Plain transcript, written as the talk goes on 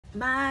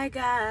My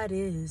God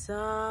is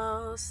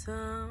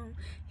awesome.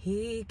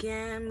 He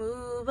can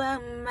move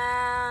a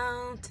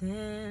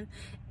mountain,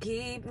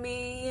 keep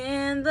me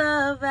in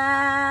the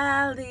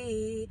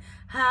valley,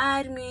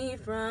 hide me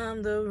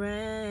from the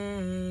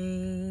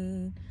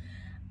rain.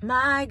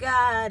 My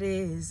God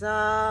is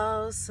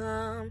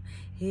awesome,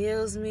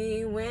 heals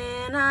me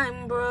when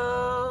I'm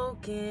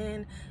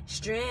broken,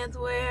 strength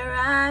where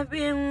I've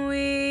been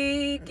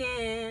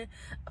weakened,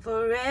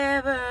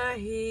 forever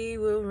he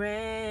will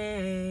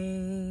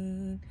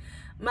reign.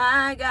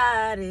 My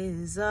God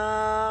is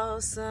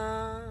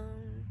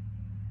awesome,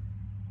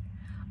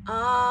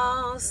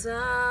 awesome,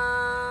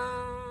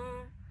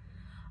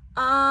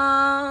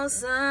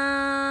 awesome,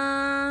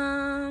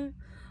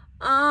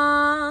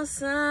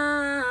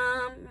 awesome.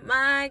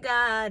 My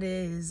God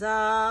is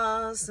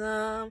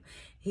awesome.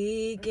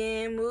 He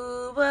can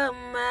move a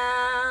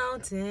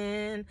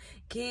mountain,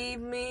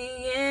 keep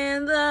me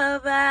in the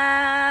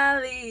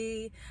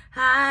valley,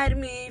 hide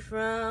me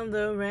from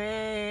the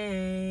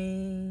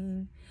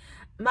rain.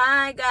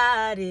 My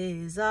God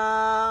is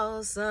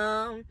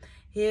awesome,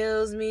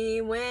 heals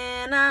me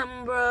when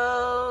I'm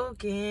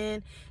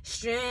broken,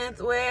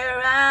 strength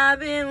where I've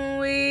been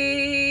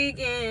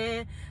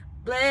weakened,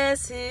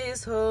 bless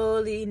his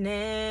holy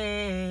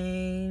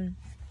name.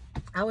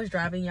 I was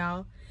driving,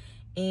 y'all,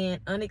 and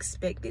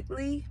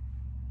unexpectedly,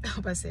 I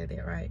hope I said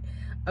that right,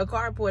 a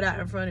car pulled out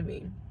in front of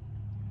me.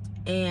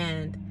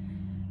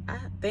 And I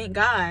thank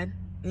God,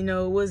 you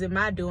know, it wasn't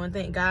my doing.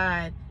 Thank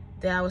God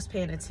that I was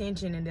paying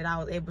attention and that I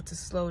was able to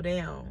slow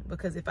down.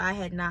 Because if God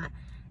had not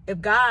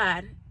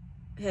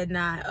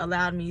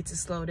allowed me to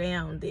slow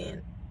down,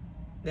 then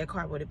that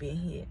car would have been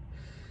hit.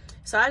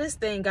 So I just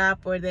thank God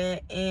for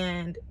that.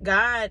 And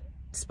God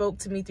spoke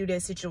to me through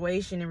that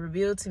situation and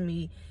revealed to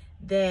me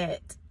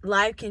that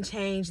life can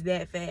change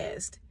that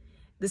fast.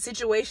 The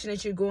situation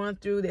that you're going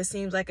through that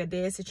seems like a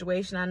dead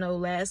situation. I know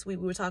last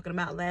week we were talking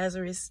about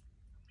Lazarus.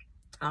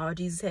 All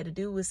Jesus had to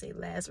do was say,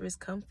 Lazarus,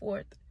 come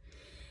forth.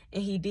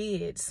 And he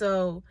did.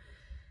 So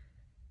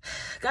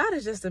God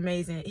is just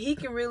amazing. He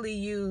can really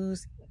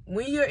use,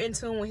 when you're in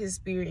tune with his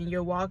spirit and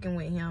you're walking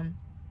with him.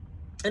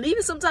 And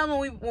even sometimes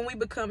when we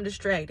become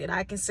distracted,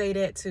 I can say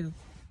that too.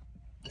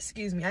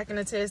 Excuse me, I can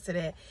attest to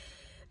that.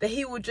 That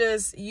he will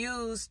just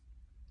use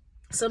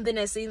something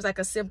that seems like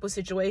a simple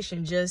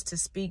situation just to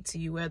speak to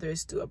you, whether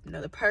it's through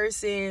another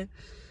person,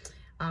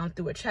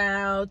 through a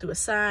child, through a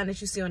sign that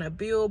you see on a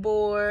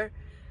billboard.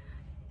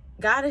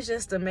 God is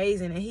just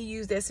amazing, and he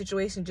used that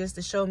situation just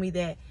to show me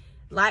that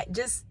life,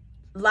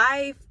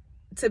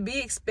 to be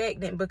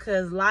expectant,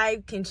 because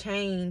life can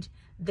change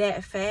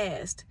that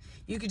fast.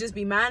 You could just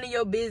be minding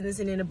your business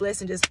and then a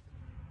blessing just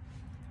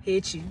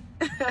hit you.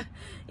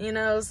 You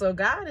know, so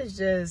God is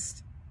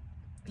just,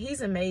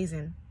 he's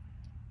amazing.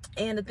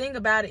 And the thing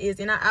about it is,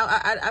 and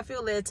I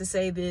feel led to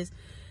say this,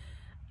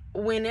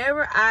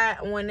 whenever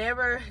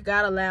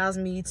God allows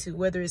me to,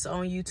 whether it's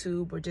on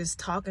YouTube or just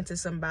talking to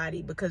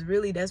somebody, because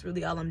really that's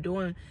really all I'm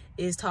doing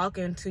is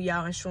talking to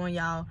y'all and showing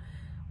y'all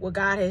what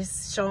God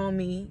has shown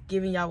me,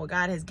 giving y'all what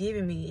God has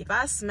given me. If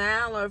I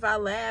smile or if I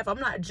laugh, I'm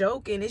not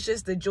joking. It's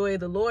just the joy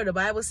of the Lord. The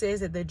Bible says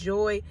that the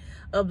joy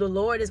of the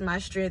Lord is my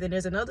strength. And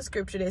there's another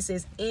scripture that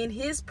says, in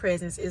his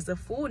presence is the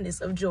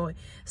fullness of joy.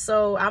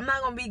 So I'm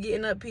not going to be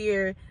getting up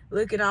here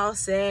looking all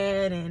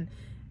sad and,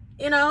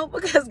 you know,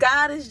 because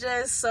God is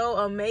just so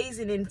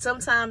amazing. And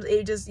sometimes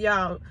it just,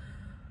 y'all,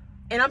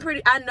 and I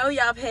know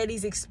y'all have had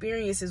these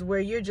experiences where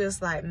you're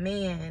just like,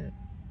 man,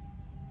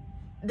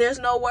 there's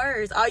no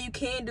words. All you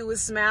can do is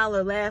smile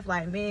or laugh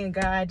like, man,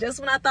 God, just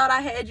when I thought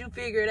I had you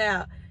figured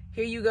out,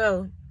 here you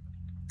go.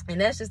 And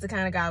that's just the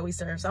kind of God we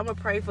serve. So I'm going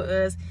to pray for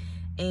us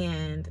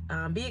and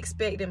be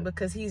expectant,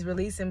 because he's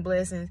releasing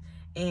blessings.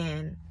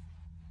 And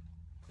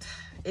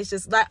it's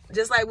just like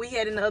we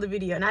had in the other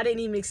video. And I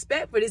didn't even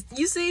expect for this.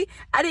 You see,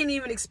 I didn't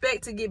even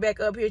expect to get back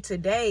up here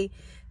today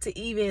to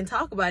even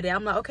talk about it.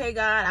 I'm like, okay,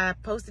 God, I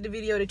posted the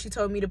video that you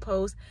told me to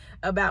post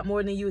about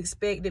More Than You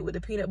Expected with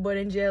the peanut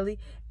butter and jelly.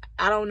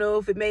 I don't know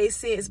if it made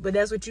sense, but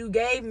that's what you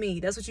gave me.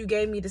 That's what you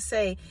gave me to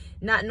say,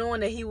 not knowing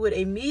that he would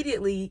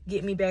immediately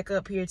get me back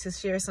up here to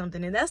share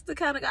something. And that's the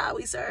kind of God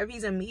we serve.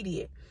 He's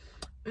immediate.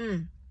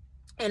 And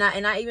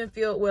I even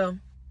feel, well,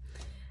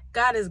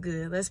 God is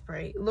good. Let's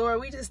pray.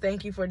 Lord, we just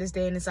thank you for this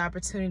day and this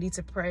opportunity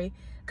to pray.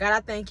 God, I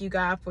thank you,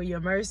 God, for your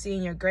mercy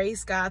and your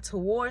grace, God,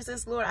 towards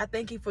us, Lord. I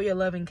thank you for your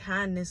loving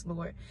kindness,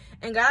 Lord.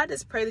 And God, I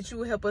just pray that you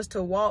will help us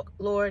to walk,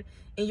 Lord,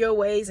 in your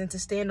ways and to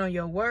stand on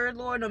your word,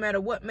 Lord, no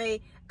matter what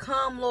may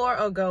come, Lord,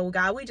 or go.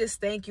 God, we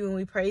just thank you and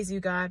we praise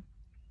you, God,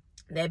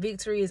 that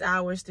victory is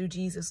ours through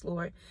Jesus,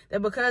 Lord.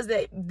 That because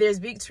there's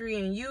victory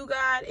in you,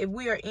 God, if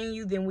we are in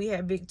you, then we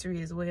have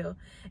victory as well.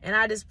 And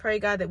I just pray,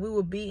 God, that we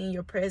will be in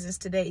your presence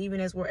today,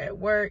 even as we're at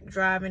work,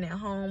 driving, at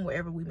home,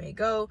 wherever we may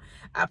go.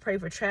 I pray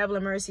for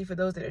traveling mercy for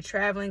those that are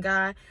traveling,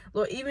 God.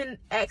 Lord, even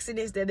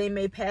accidents that they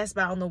may pass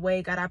by on the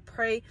way, God, I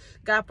pray,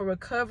 God, for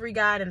recovery,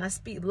 God, and I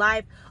speak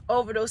life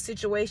over those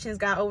situations,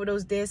 God, over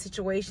those dead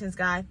situations,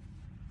 God.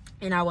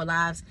 in our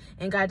lives.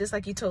 And God, just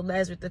like you told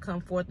Lazarus to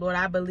come forth, Lord,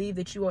 I believe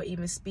that you are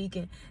even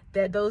speaking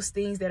that those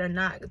things that are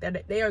not,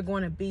 that they are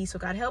going to be. So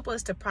God, help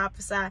us to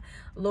prophesy,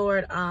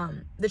 Lord,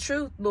 the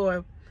truth,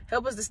 Lord.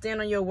 Help us to stand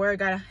on your word,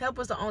 God. Help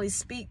us to only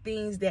speak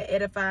things that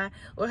edify,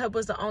 or help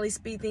us to only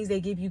speak things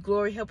that give you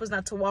glory. Help us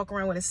not to walk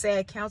around with a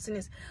sad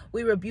countenance.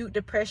 We rebuke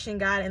depression,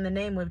 God, in the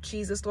name of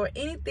Jesus, Lord.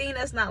 Anything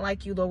that's not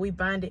like you, Lord, we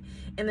bind it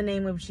in the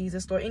name of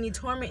Jesus, Lord. Any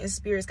tormenting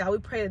spirits, God, we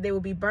pray that they will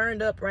be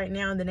burned up right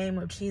now in the name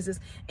of Jesus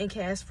and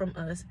cast from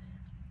us.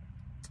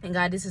 And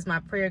God, this is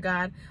my prayer,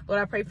 God.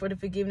 Lord, I pray for the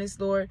forgiveness,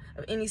 Lord,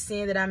 of any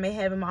sin that I may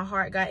have in my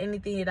heart, God,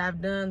 anything that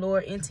I've done,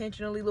 Lord,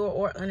 intentionally, Lord,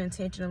 or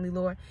unintentionally,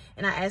 Lord.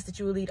 And I ask that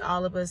you will lead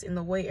all of us in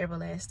the way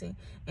everlasting.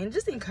 And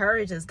just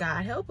encourage us,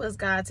 God. Help us,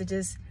 God, to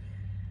just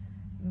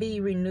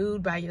be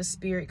renewed by your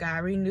spirit,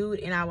 God, renewed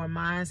in our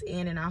minds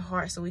and in our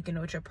hearts so we can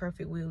know what your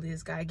perfect will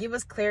is, God. Give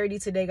us clarity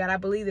today, God. I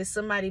believe that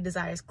somebody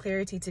desires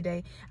clarity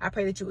today. I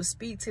pray that you would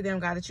speak to them,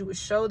 God, that you would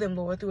show them,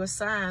 Lord, through a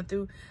sign,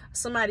 through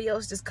somebody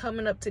else just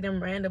coming up to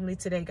them randomly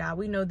today, God.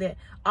 We know that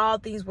all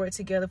things work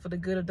together for the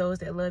good of those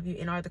that love you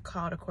and are the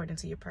called according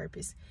to your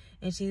purpose.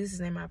 In Jesus'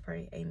 name I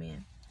pray,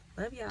 amen.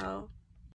 Love y'all.